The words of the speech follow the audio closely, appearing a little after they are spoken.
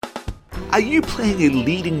Are you playing a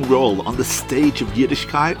leading role on the stage of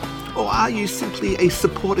Yiddishkeit, or are you simply a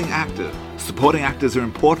supporting actor? Supporting actors are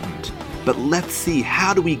important, but let's see,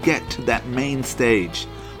 how do we get to that main stage?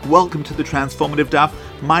 Welcome to the Transformative Daf.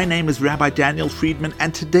 My name is Rabbi Daniel Friedman,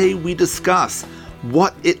 and today we discuss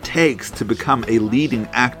what it takes to become a leading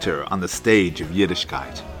actor on the stage of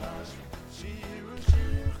Yiddishkeit.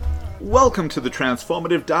 Welcome to the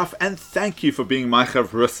Transformative Daf, and thank you for being my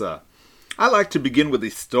chavrusa. I like to begin with a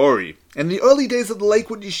story. In the early days of the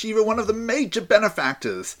Lakewood Yeshiva, one of the major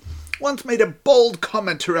benefactors once made a bold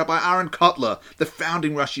comment to Rabbi Aaron Kotler, the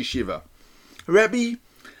founding Rosh Yeshiva. Rebbe,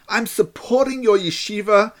 I'm supporting your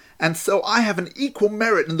yeshiva, and so I have an equal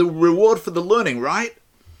merit in the reward for the learning, right?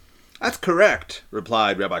 That's correct,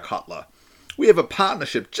 replied Rabbi Kotler. We have a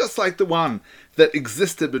partnership just like the one that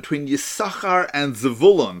existed between Yisachar and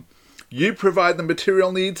Zevulun. You provide the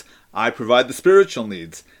material needs, I provide the spiritual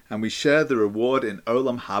needs, and we share the reward in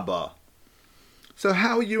Olam Haba. So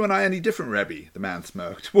how are you and I any different, Rebbe? The man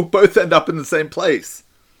smirked. We'll both end up in the same place.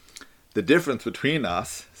 The difference between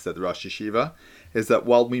us, said the Rosh Yeshiva, is that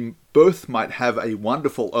while we both might have a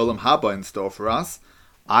wonderful Olam Haba in store for us,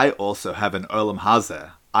 I also have an Olam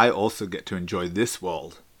Hazeh. I also get to enjoy this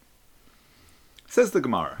world. Says the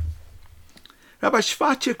Gemara. Rabbi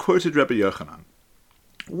Shvatya quoted Rabbi Yochanan.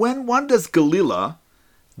 When one does Gelilah,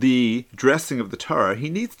 the dressing of the Torah, he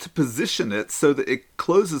needs to position it so that it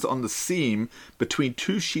closes on the seam between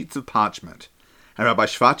two sheets of parchment. And Rabbi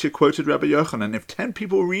Shvatya quoted Rabbi Yochanan, if 10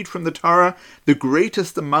 people read from the Torah, the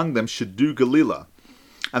greatest among them should do Gelilah.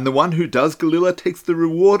 And the one who does Gelilah takes the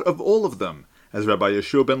reward of all of them. As Rabbi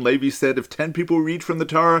Yeshua ben Levi said, if 10 people read from the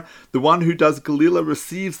Torah, the one who does Gelilah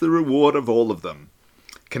receives the reward of all of them.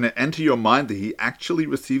 Can it enter your mind that he actually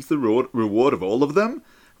receives the reward of all of them?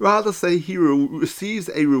 Rather say he receives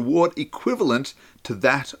a reward equivalent to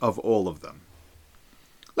that of all of them.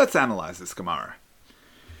 Let's analyze this Gemara.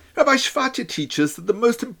 Rabbi Shvatya teaches that the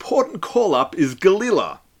most important call-up is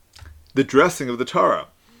Gelilah, the dressing of the Torah.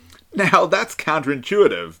 Now, that's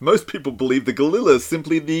counterintuitive. Most people believe the Gelilah is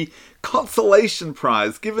simply the consolation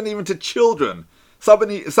prize given even to children.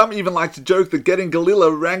 Some even like to joke that getting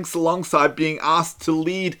Gelilah ranks alongside being asked to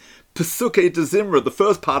lead Pesukei de Zimra, the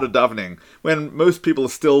first part of davening, when most people are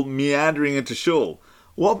still meandering into shul.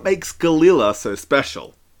 What makes Gelilah so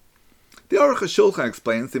special? The Aruch HaShulchan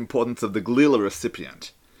explains the importance of the Gelilah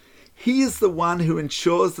recipient. He is the one who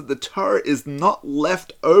ensures that the Torah is not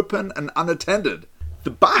left open and unattended.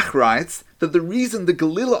 The Bach writes that the reason the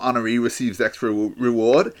Gelilah honoree receives extra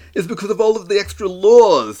reward is because of all of the extra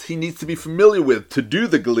laws he needs to be familiar with to do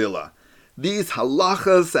the Gelilah. These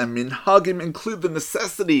halachas and minhagim include the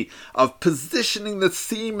necessity of positioning the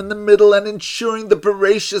seam in the middle and ensuring the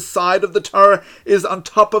Bereshis side of the Torah is on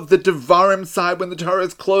top of the Devarim side when the Torah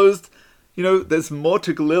is closed. You know, there's more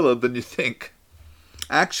to Gelilah than you think.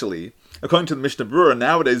 Actually, according to the Mishnah Berurah,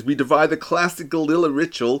 nowadays we divide the classic Gelilah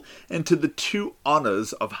ritual into the two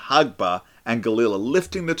honors of Hagbah and Gelilah,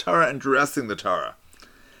 lifting the Torah and dressing the Torah.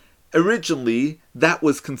 Originally, that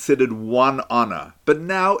was considered one honor, but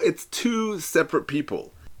now it's two separate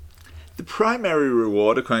people. The primary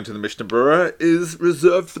reward, according to the Mishnah Berurah, is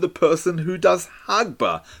reserved for the person who does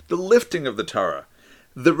Hagbah, the lifting of the Torah.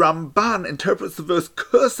 The Ramban interprets the verse,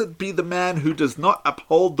 "Cursed be the man who does not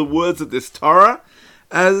uphold the words of this Torah,"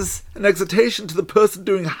 as an exhortation to the person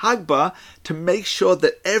doing Hagbah to make sure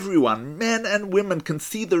that everyone, men and women, can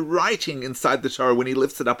see the writing inside the Torah when he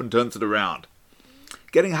lifts it up and turns it around.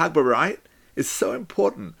 Getting Hagbah right is so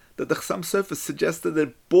important that the Chassam Sofer suggests that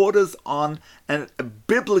it borders on a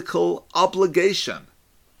biblical obligation.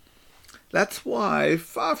 That's why,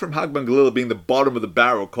 far from Hagbah and Gelilah being the bottom of the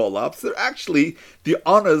barrel call-ups, they're actually the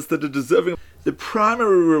honors that are deserving. The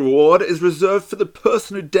primary reward is reserved for the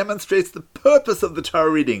person who demonstrates the purpose of the Torah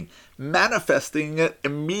reading, manifesting it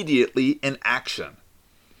immediately in action.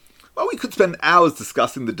 While we could spend hours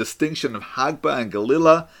discussing the distinction of Hagbah and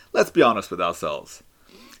Gelilah, let's be honest with ourselves.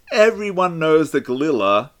 Everyone knows that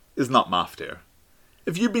Gelilah is not maftir.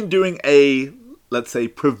 If you've been doing a, let's say,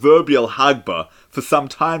 proverbial Hagbah for some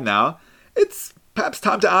time now, it's perhaps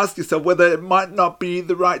time to ask yourself whether it might not be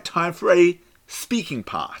the right time for a speaking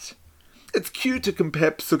part. It's cute to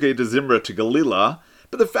compare Pesukei de Zimra to Gelilah,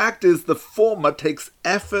 but the fact is the former takes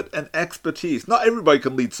effort and expertise. Not everybody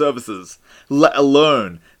can lead services, let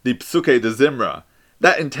alone the Pesukei de Zimra.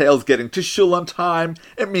 That entails getting to shul on time.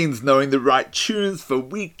 It means knowing the right tunes for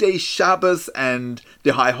weekday Shabbos and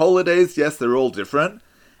the high holidays. Yes, they're all different.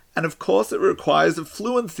 And of course, it requires a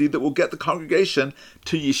fluency that will get the congregation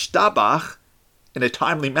to yishtabach in a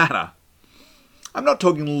timely manner. I'm not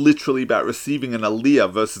talking literally about receiving an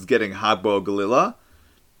aliya versus getting Hagbah or Gelilah,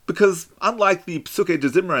 Because, unlike the Psukei de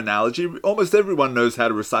Zimra analogy, almost everyone knows how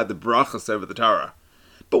to recite the brachos over the Torah.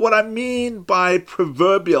 But what I mean by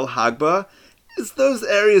proverbial Hagbah is those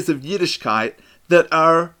areas of Yiddishkeit that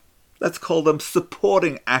are, let's call them,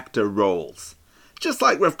 supporting actor roles. Just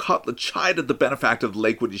like Rev Kotler chided the benefactor of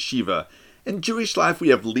Lakewood Yeshiva, in Jewish life we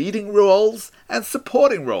have leading roles and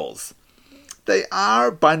supporting roles. They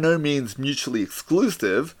are by no means mutually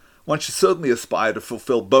exclusive. One should certainly aspire to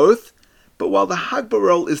fulfill both. But while the Hagbah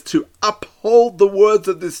role is to uphold the words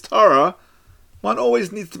of this Torah, one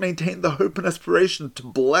always needs to maintain the hope and aspiration to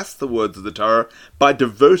bless the words of the Torah by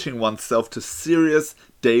devoting oneself to serious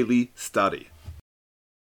daily study.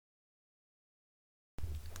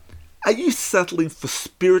 Are you settling for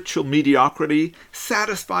spiritual mediocrity,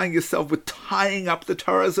 satisfying yourself with tying up the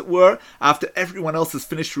Torah, as it were, after everyone else has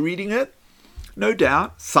finished reading it? No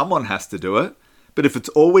doubt, someone has to do it, but if it's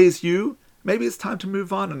always you, maybe it's time to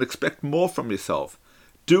move on and expect more from yourself.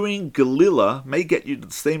 Doing Gelilah may get you to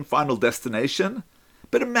the same final destination,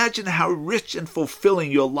 but imagine how rich and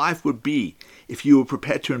fulfilling your life would be if you were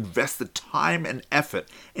prepared to invest the time and effort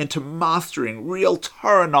into mastering real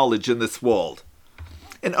Torah knowledge in this world.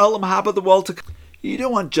 In Olam Haba, the world to come, you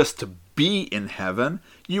don't want just to be in heaven,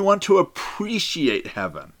 you want to appreciate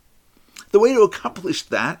heaven. The way to accomplish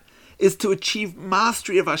that is to achieve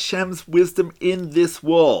mastery of Hashem's wisdom in this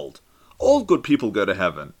world. All good people go to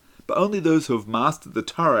heaven, but only those who have mastered the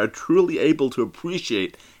Torah are truly able to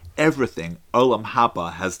appreciate everything Olam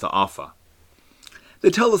Haba has to offer.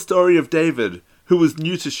 They tell the story of David, who was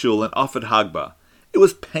new to Shul and offered Hagbah. It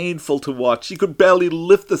was painful to watch. He could barely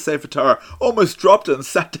lift the Sefer Torah, almost dropped it and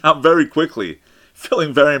sat down very quickly.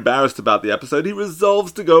 Feeling very embarrassed about the episode, he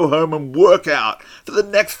resolves to go home and work out. For the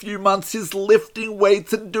next few months, he's lifting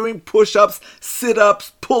weights and doing push-ups,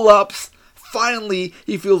 sit-ups, pull-ups. Finally,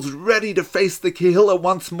 he feels ready to face the Gelilah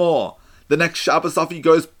once more. The next Shabbos off he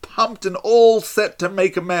goes, pumped and all set to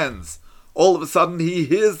make amends. All of a sudden, he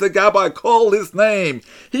hears the Gabbai call his name.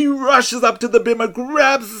 He rushes up to the bimah,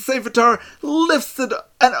 grabs the Sefer Torah, lifts it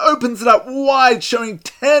and opens it up wide, showing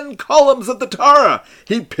 10 columns of the Torah.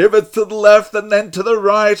 He pivots to the left and then to the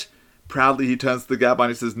right. Proudly, he turns to the Gabbai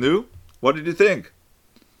and he says, "Nu, what did you think?"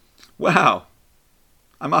 "Wow,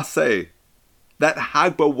 I must say, that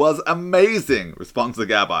Hagbah was amazing," responds the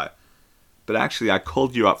Gabbai. "But actually, I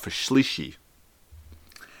called you up for Shlishi."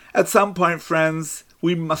 At some point, friends,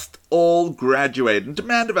 we must all graduate and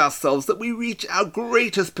demand of ourselves that we reach our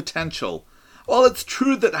greatest potential. While it's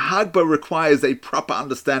true that Hagbah requires a proper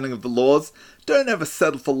understanding of the laws, don't ever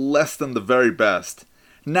settle for less than the very best.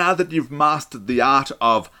 Now that you've mastered the art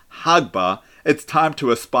of Hagbah, it's time to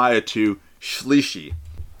aspire to Shlishi.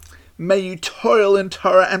 May you toil in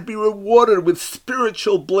Torah and be rewarded with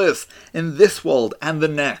spiritual bliss in this world and the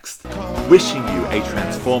next. Wishing you a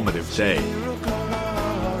transformative day.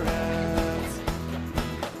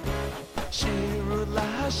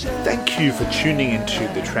 Thank you for tuning into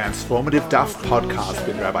the Transformative Daf podcast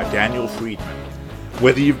with Rabbi Daniel Friedman.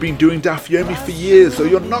 Whether you've been doing Daf Yomi for years or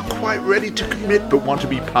you're not quite ready to commit but want to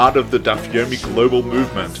be part of the Daf Yomi global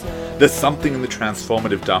movement, there's something in the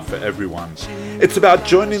Transformative Daf for everyone. It's about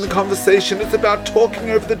joining the conversation. It's about talking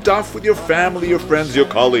over the Daf with your family, your friends, your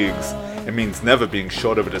colleagues. It means never being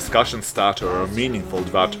short of a discussion starter or a meaningful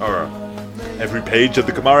Dvar Torah. Every page of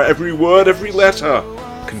the Gemara, every word, every letter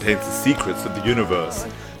contains the secrets of the universe.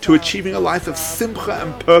 To achieving a life of simcha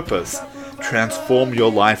and purpose, transform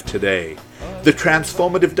your life today. The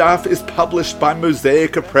Transformative Daf is published by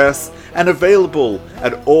Mosaica Press and available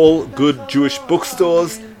at all good Jewish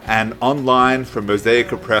bookstores and online from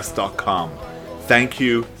mosaicapress.com. Thank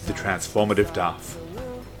you, the Transformative Daf.